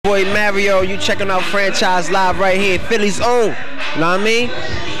boy Mario. You checking out Franchise Live right here, Philly's own. You know what I mean?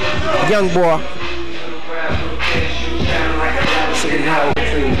 Young boy.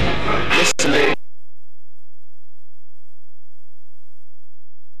 Listen,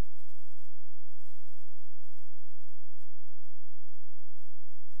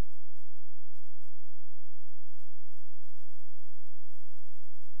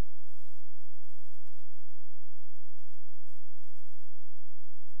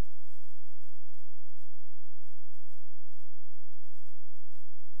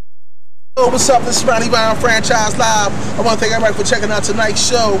 what's up? This is Ronnie Brown, Franchise Live. I want to thank everybody for checking out tonight's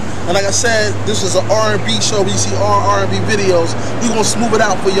show. And like I said, this is an R&B show. You see all R&B videos. We're going to smooth it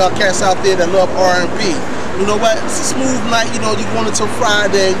out for y'all cats out there that love R&B. You know what? It's a smooth night. You know, you going into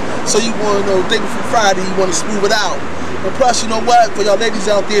Friday. So you want to know, day before Friday, you want to smooth it out. And plus, you know what? For y'all ladies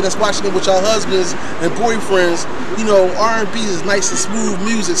out there that's watching it with your husbands and boyfriends, you know, R&B is nice and smooth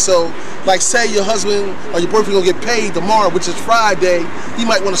music. So, like, say your husband or your boyfriend gonna get paid tomorrow, which is Friday, you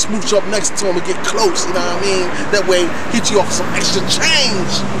might want to smooch up next to him and get close, you know what I mean? That way, hit you off some extra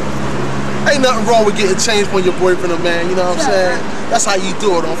change. Ain't nothing wrong with getting change from your boyfriend or man, you know what I'm saying? That's how you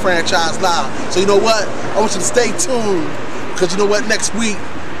do it on Franchise Live. So, you know what? I want you to stay tuned, because you know what? Next week,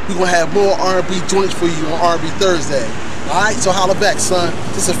 we're gonna have more R&B joints for you on R&B Thursday. Alright, so holla back, son.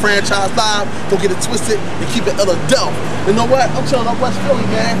 This is Franchise Live. Don't get it twisted and keep it Philadelphia. You know what? I'm chilling up West Philly,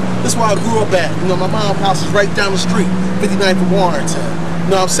 man. This is where I grew up at. You know, my mom's house is right down the street, 59th and Warrington.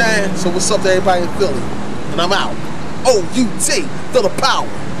 You know what I'm saying? So what's up to everybody in Philly? And I'm out. O-U-T, feel the power.